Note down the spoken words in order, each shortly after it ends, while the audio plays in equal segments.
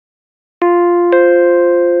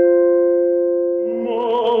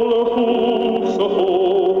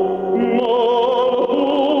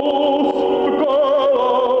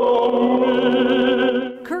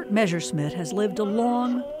Messerschmidt has lived a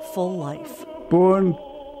long, full life. Born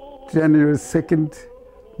January 2nd,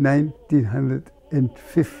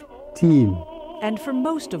 1915. And for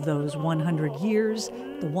most of those 100 years,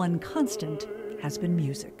 the one constant has been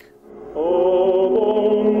music.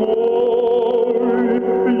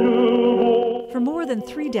 For more than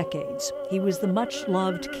 3 decades, he was the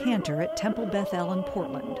much-loved cantor at Temple Beth in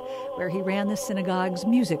Portland, where he ran the synagogue's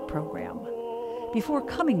music program. Before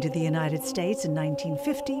coming to the United States in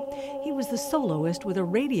 1950, he was the soloist with a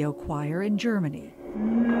radio choir in Germany.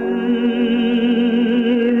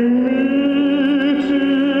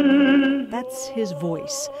 That's his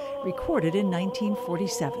voice, recorded in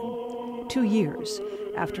 1947, 2 years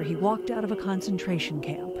after he walked out of a concentration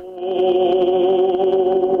camp.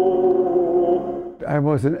 I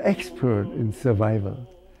was an expert in survival,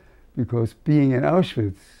 because being in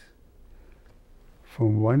Auschwitz,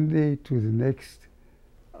 from one day to the next,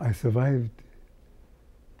 I survived.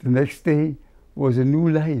 The next day was a new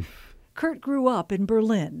life. Kurt grew up in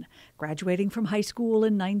Berlin, graduating from high school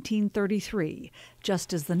in 1933,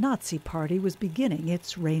 just as the Nazi Party was beginning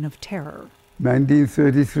its reign of terror.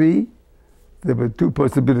 1933, there were 2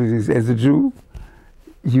 possibilities as a Jew.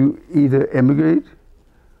 You either emigrate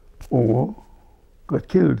or got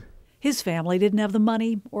killed. His family didn't have the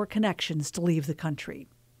money or connections to leave the country.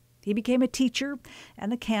 He became a teacher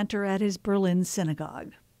and a cantor at his Berlin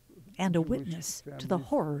synagogue, and a witness to the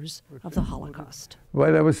horrors of the Holocaust.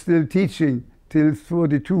 While I was still teaching till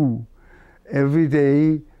 42, every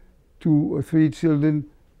day 2 or 3 children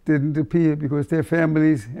didn't appear because their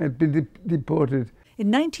families had been deported.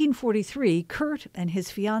 In 1943, Kurt and his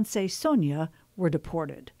fiancée Sonia were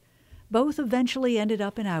deported. Both eventually ended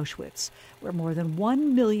up in Auschwitz, where more than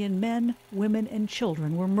 1 million men, women, and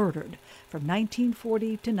children were murdered from 1940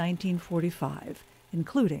 to 1945,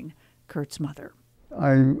 including Kurt's mother.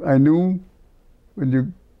 I knew when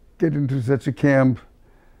you get into such a camp,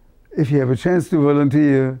 if you have a chance to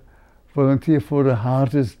volunteer for the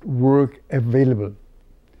hardest work available.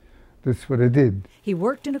 That's what I did. He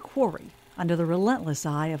worked in a quarry under the relentless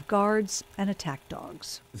eye of guards and attack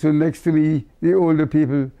dogs. So next to me, the older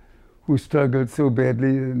people who struggled so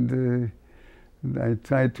badly, and I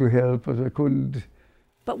tried to help, but I couldn't.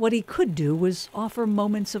 But what he could do was offer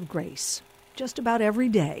moments of grace. Just about every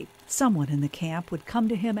day, someone in the camp would come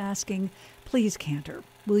to him asking, "Please, cantor,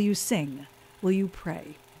 will you sing? Will you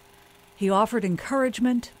pray?" He offered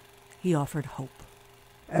encouragement. He offered hope.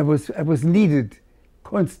 I was needed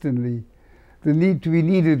constantly. The need to be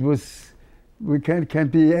needed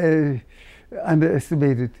can't be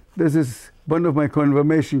underestimated. This is one of my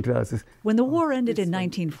confirmation classes. When the war ended in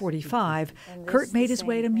 1945, Kurt made his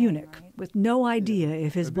way to Munich with no idea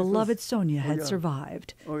if his beloved Sonia had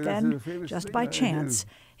survived. Then, just by chance,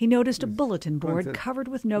 he noticed a bulletin board covered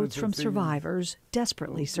with notes from survivors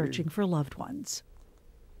desperately searching for loved ones.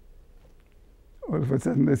 All of a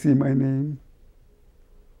sudden, I see my name.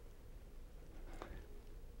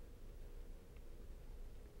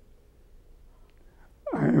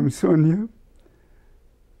 I am Sonia.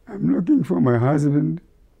 I'm looking for my husband.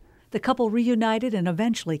 The couple reunited and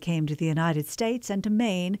eventually came to the United States and to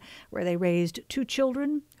Maine, where they raised 2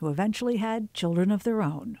 children who eventually had children of their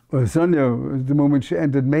own. Well, Sonia, the moment she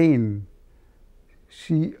entered Maine,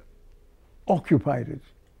 she occupied it.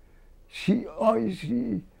 She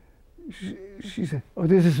said, "Oh,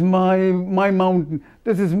 this is my mountain.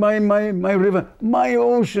 This is my river, my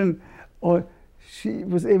ocean." Or she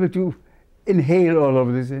was able to inhale all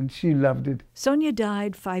of this, and she loved it. Sonia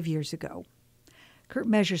died 5 years ago. Kurt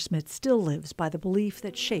Messerschmidt still lives by the belief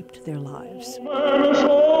that shaped their lives.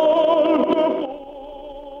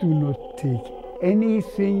 Do not take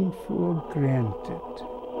anything for granted.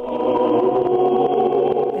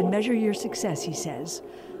 And measure your success, he says,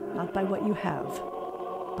 not by what you have,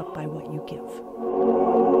 but by what you give.